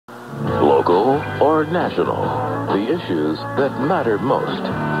or national? The issues that matter most.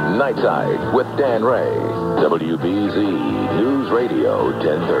 Nightside with Dan Ray. WBZ News Radio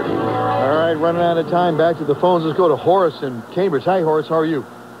 1030. All right, running out of time. Back to the phones. Let's go to Horace in Cambridge. Hi, Horace. How are you?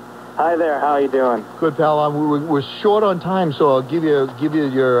 Hi there. How are you doing? Good, pal. We're short on time, so I'll give you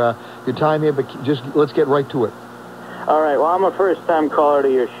your time here, but just let's get right to it. All right. Well, I'm a first-time caller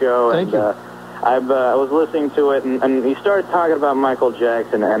to your show. Thank you. I was listening to it, and you started talking about Michael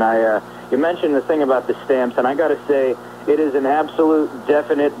Jackson, and you mentioned the thing about the stamps, and I got to say, it is an absolute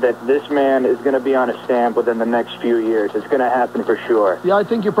definite that this man is going to be on a stamp within the next few years. It's going to happen for sure. Yeah, I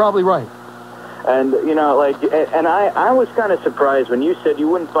think you're probably right. And, you know, I was kind of surprised when you said you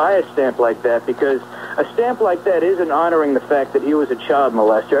wouldn't buy a stamp like that, because a stamp like that isn't honoring the fact that he was a child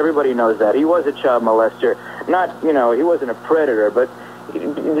molester. Everybody knows that. He was a child molester. Not, you know, he wasn't a predator, but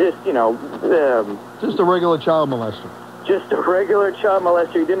just, you know... just a regular child molester. Just a regular child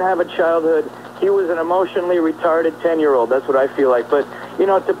molester. He didn't have a childhood. He was an emotionally retarded 10-year-old. That's what I feel like. But, you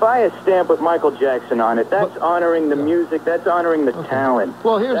know, to buy a stamp with Michael Jackson on it, that's honoring the music. That's honoring the talent.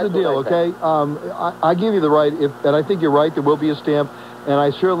 Well, here's the deal, okay? I give you the right, and I think you're right, there will be a stamp, and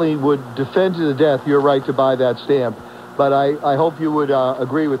I certainly would defend to the death your right to buy that stamp. But I hope you would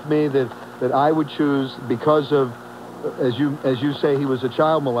agree with me that I would choose, because of, as you say, he was a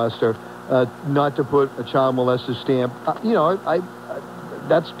child molester, not to put a child molester stamp. You know,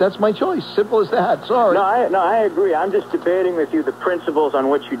 that's my choice. Simple as that. Sorry. No, I agree. I'm just debating with you the principles on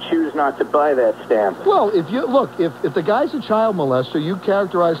which you choose not to buy that stamp. Well, if the guy's a child molester, you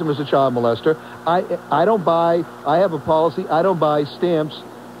characterize him as a child molester. I don't buy. I have a policy. I don't buy stamps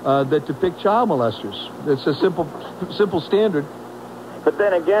that depict child molesters. It's a simple standard. But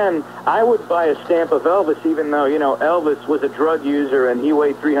then again, I would buy a stamp of Elvis, even though, you know, Elvis was a drug user and he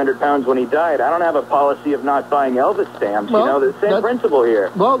weighed 300 pounds when he died. I don't have a policy of not buying Elvis stamps. Well, you know, the same principle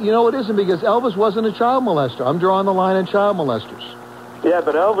here. Well, you know, it isn't, because Elvis wasn't a child molester. I'm drawing the line on child molesters. Yeah,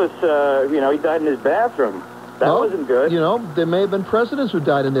 but Elvis, you know, he died in his bathroom. That wasn't good. You know, there may have been presidents who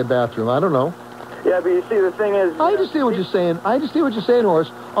died in their bathroom. I don't know. Yeah, but you see, the thing is... I understand what you're saying. I understand what you're saying, Horace.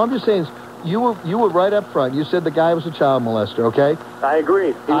 All I'm just saying is, you were right up front. You said the guy was a child molester, okay? I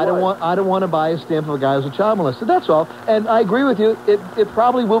agree. I don't want to buy a stamp of a guy who's a child molester. That's all. And I agree with you. It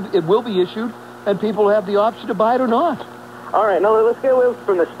probably will be issued, and people have the option to buy it or not. All right, now let's get away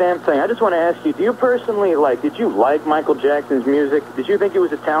from the stamp thing. I just want to ask you, do you personally did you like Michael Jackson's music? Did you think he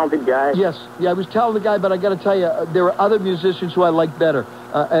was a talented guy? Yes. Yeah, I was a talented guy, but I got to tell you, there are other musicians who I like better.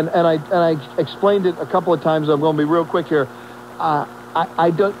 And I explained it a couple of times. I'm going to be real quick here.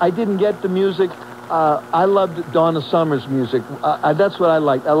 I didn't get the music. I loved Donna Summer's music. That's what I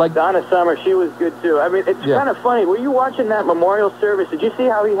liked. I liked Donna Summer. She was good too. I mean, it's kind of funny. Were you watching that memorial service? Did you see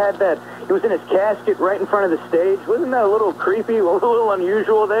how he had that? He was in his casket right in front of the stage. Wasn't that a little creepy? A little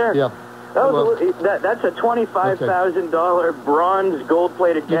unusual there. Yeah. That's a $25,000 bronze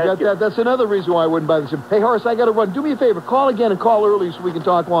gold-plated casket. That's another reason why I wouldn't buy this. Hey, Horace, I got to run. Do me a favor. Call again and call early so we can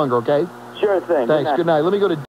talk longer. Okay? Sure thing. Thanks. Good night. Let me go to